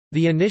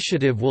 The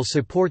initiative will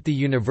support the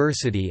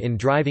university in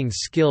driving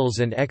skills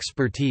and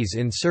expertise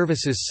in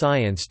services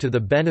science to the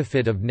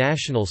benefit of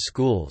national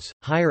schools,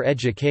 higher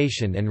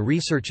education and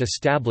research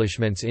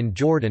establishments in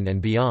Jordan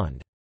and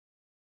beyond.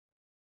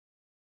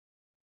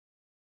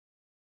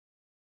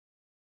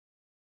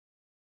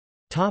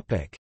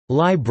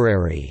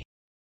 Library.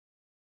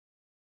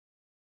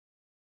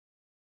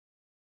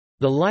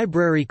 The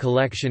library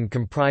collection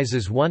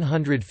comprises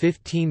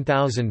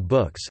 115,000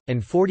 books,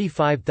 and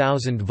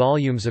 45,000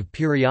 volumes of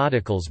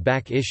periodicals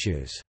back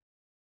issues.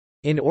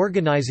 In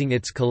organizing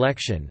its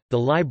collection, the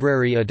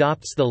library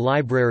adopts the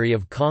Library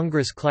of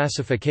Congress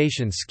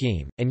classification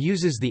scheme, and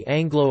uses the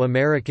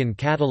Anglo-American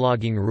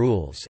Cataloging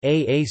Rules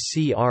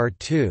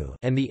 (AACR2)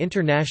 and the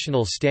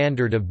International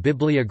Standard of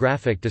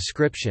Bibliographic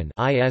Description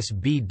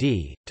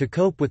 (ISBD) to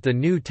cope with the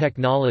new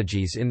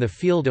technologies in the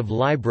field of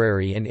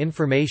library and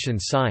information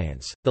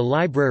science. The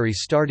library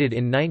started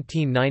in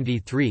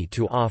 1993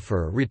 to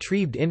offer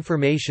retrieved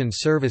information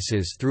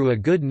services through a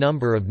good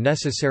number of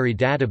necessary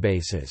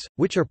databases,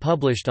 which are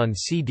published on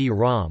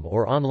CD-ROM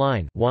or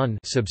online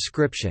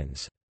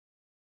subscriptions.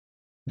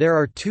 There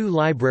are two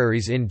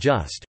libraries in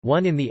JUST,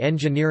 one in the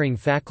Engineering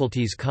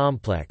Faculties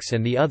Complex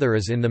and the other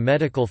is in the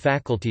Medical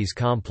Faculties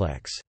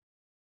Complex.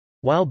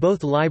 While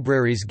both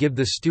libraries give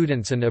the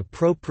students an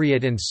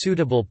appropriate and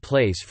suitable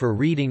place for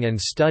reading and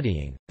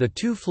studying, the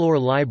two-floor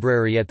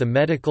library at the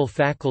Medical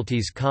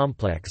Faculties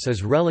complex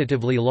is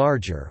relatively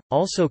larger,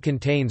 also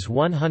contains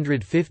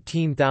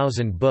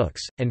 115,000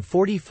 books, and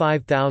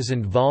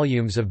 45,000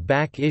 volumes of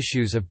back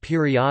issues of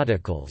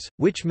periodicals,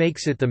 which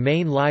makes it the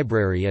main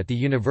library at the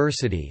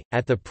university.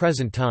 At the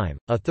present time,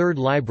 a third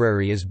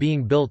library is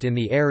being built in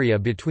the area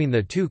between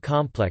the two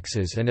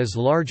complexes and is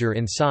larger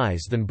in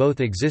size than both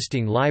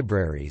existing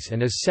libraries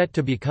and is set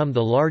to become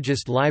the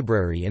largest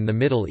library in the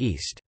Middle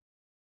East.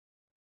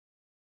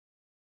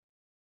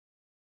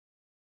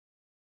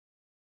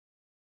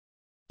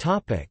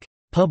 Topic: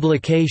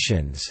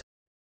 Publications.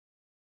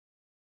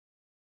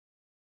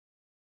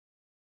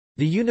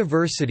 The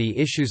university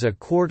issues a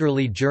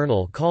quarterly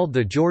journal called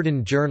the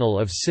Jordan Journal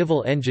of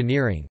Civil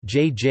Engineering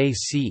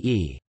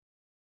 (JJCE).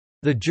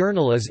 The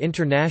journal is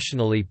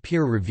internationally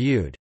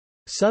peer-reviewed.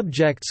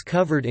 Subjects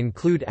covered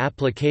include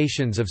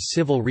applications of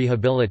civil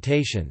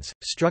rehabilitations,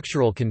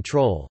 structural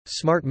control,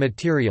 smart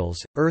materials,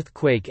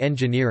 earthquake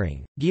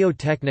engineering,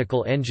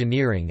 geotechnical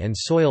engineering and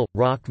soil,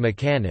 rock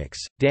mechanics,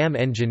 dam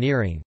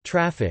engineering,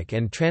 traffic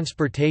and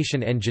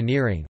transportation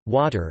engineering,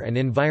 water and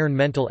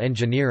environmental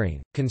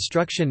engineering,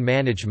 construction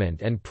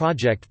management and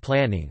project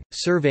planning,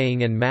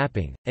 surveying and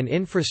mapping, and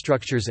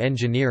infrastructures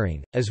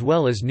engineering, as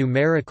well as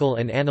numerical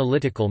and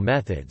analytical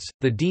methods.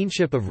 The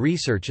Deanship of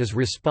Research is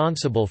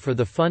responsible for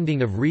the funding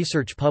of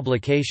research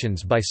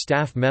publications by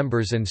staff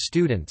members and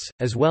students,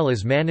 as well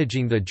as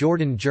managing the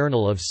Jordan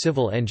Journal of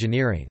Civil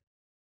Engineering.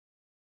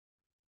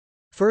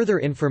 Further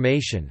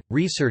information,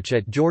 research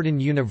at Jordan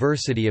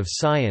University of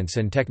Science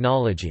and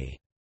Technology.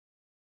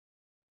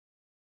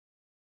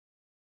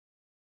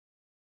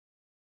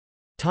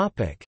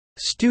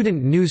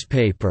 Student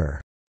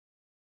newspaper.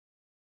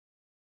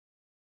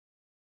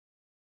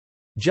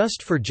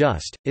 Just for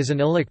Just, is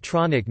an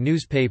electronic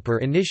newspaper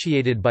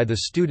initiated by the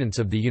students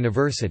of the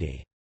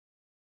university.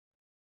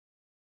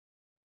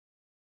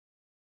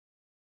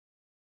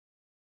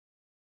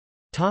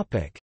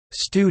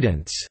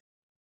 Students.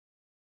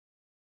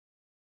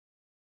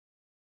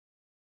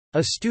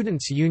 A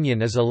students'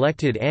 union is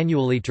elected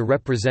annually to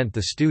represent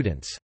the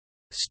students.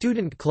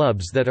 Student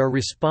clubs that are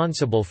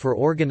responsible for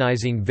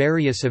organizing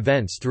various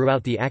events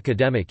throughout the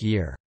academic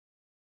year.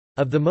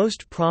 Of the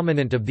most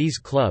prominent of these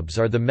clubs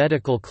are the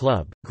Medical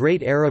Club,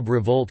 Great Arab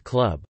Revolt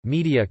Club,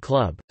 Media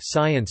Club,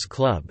 Science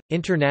Club,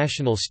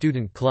 International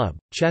Student Club,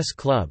 Chess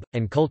Club,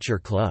 and Culture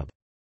Club.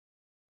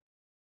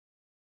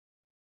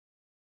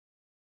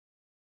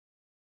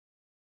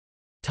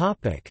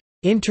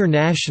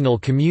 International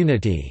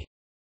community.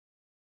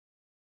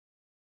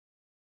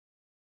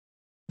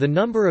 The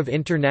number of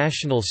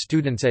international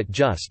students at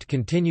JUST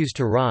continues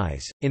to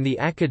rise. In the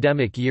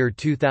academic year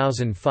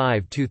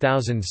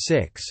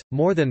 2005-2006,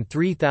 more than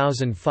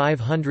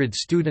 3,500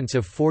 students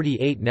of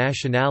 48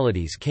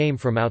 nationalities came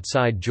from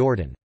outside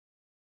Jordan.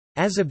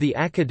 As of the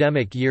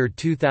academic year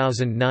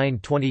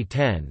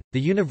 2009-2010,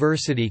 the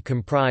university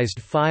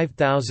comprised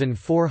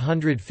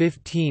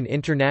 5,415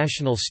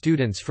 international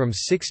students from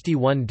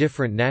 61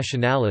 different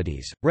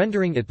nationalities,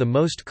 rendering it the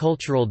most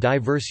cultural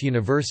diverse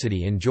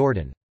university in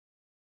Jordan.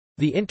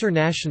 The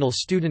International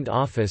Student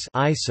Office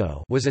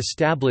 (ISO) was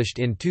established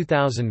in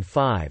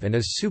 2005 and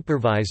is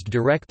supervised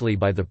directly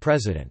by the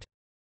President.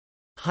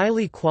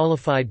 Highly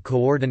qualified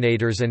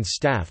coordinators and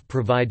staff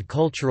provide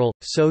cultural,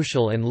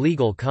 social and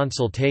legal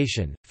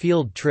consultation,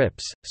 field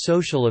trips,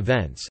 social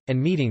events,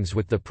 and meetings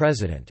with the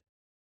President.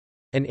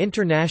 An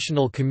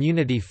international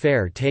community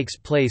fair takes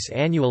place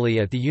annually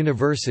at the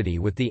university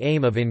with the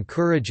aim of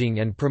encouraging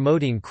and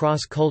promoting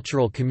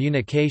cross-cultural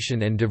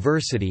communication and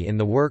diversity in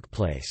the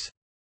workplace.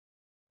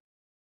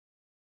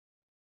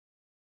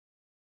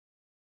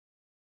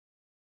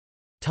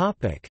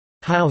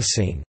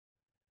 Housing.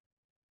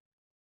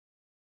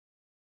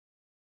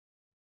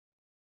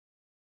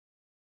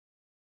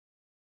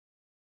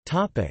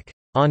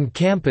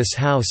 On-campus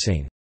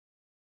housing.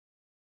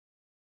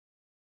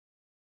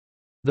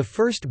 The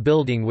first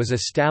building was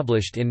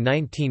established in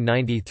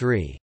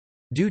 1993.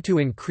 Due to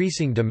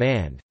increasing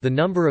demand, the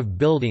number of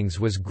buildings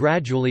was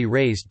gradually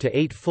raised to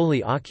 8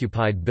 fully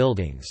occupied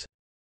buildings.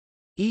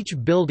 Each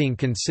building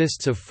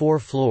consists of 4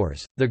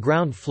 floors, the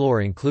ground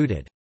floor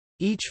included.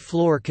 Each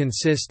floor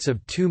consists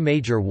of 2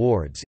 major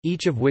wards,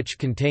 each of which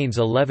contains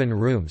 11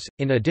 rooms,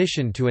 in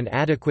addition to an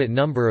adequate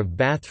number of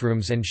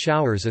bathrooms and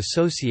showers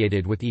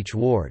associated with each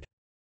ward.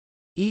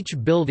 Each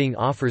building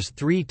offers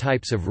 3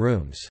 types of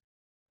rooms.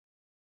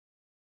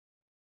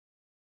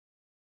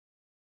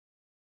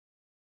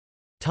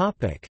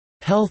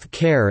 Health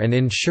care and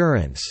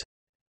insurance.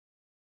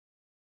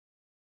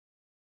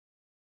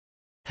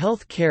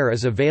 Health care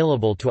is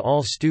available to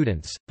all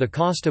students, the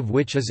cost of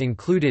which is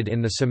included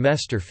in the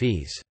semester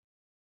fees.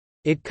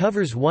 It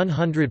covers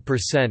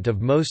 100%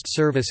 of most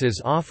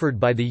services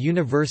offered by the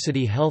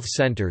university health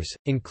centers,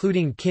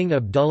 including King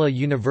Abdullah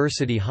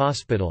University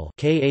Hospital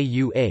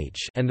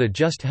and the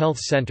Just Health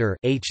Center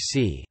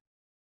 (HC).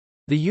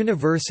 The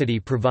university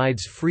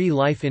provides free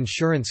life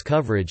insurance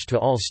coverage to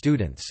all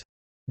students.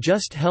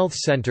 Just Health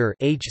Center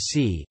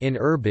 (HC) in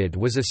Irbid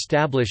was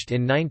established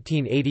in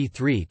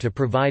 1983 to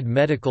provide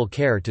medical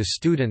care to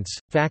students,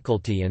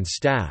 faculty and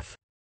staff.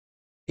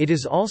 It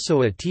is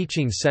also a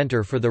teaching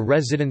center for the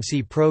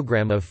Residency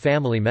program of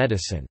family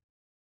medicine.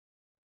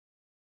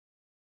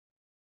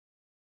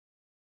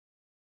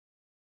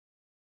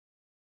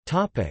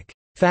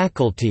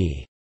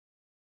 Faculty.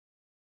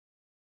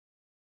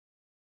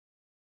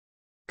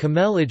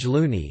 Kamel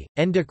Ajlouni,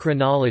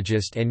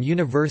 endocrinologist and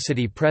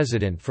university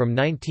president from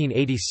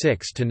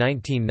 1986 to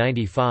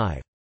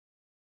 1995.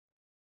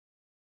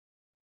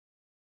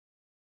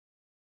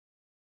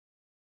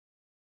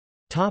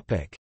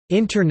 Topic: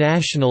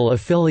 International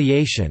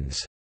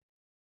affiliations.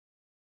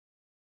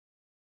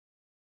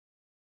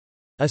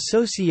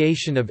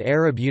 Association of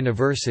Arab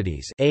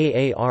Universities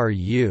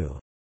 (AARU).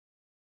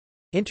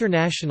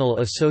 International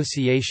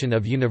Association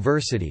of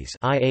Universities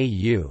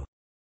 (IAU).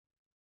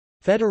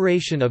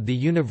 Federation of the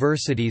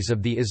Universities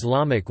of the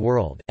Islamic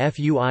World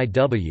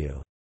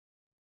 (FUIW).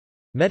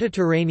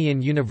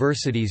 Mediterranean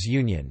Universities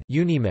Union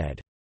 (Unimed).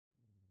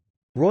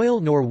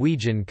 Royal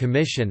Norwegian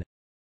Commission.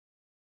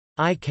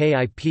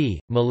 IKIP,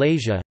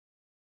 Malaysia.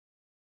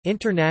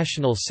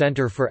 International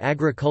Centre for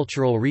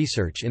Agricultural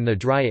Research in the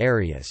Dry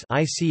Areas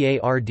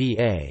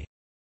 (ICARDA).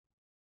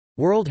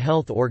 World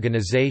Health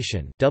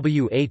Organization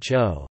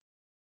 (WHO).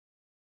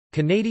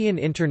 Canadian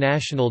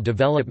International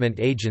Development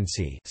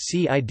Agency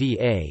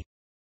 (CIDA).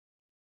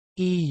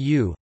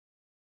 EU.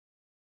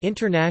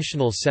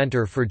 International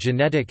Centre for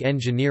Genetic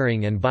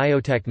Engineering and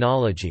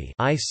Biotechnology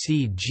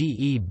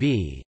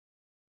 (ICGEB).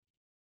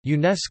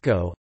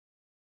 UNESCO.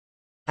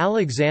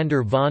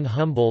 Alexander von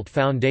Humboldt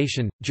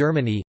Foundation,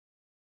 Germany.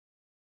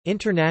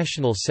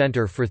 International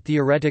Centre for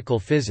Theoretical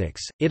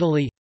Physics,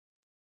 Italy.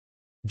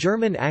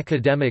 German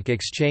Academic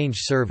Exchange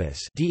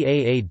Service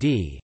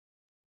 (DAAD).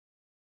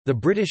 The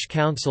British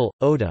Council,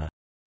 ODA.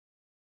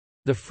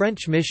 The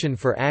French Mission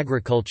for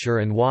Agriculture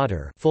and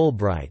Water,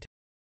 Fulbright.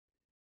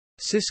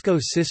 Cisco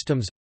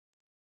Systems.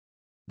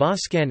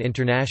 Boscan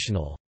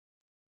International.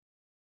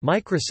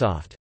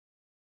 Microsoft.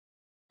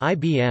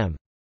 IBM.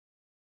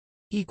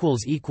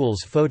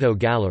 Photo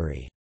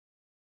gallery.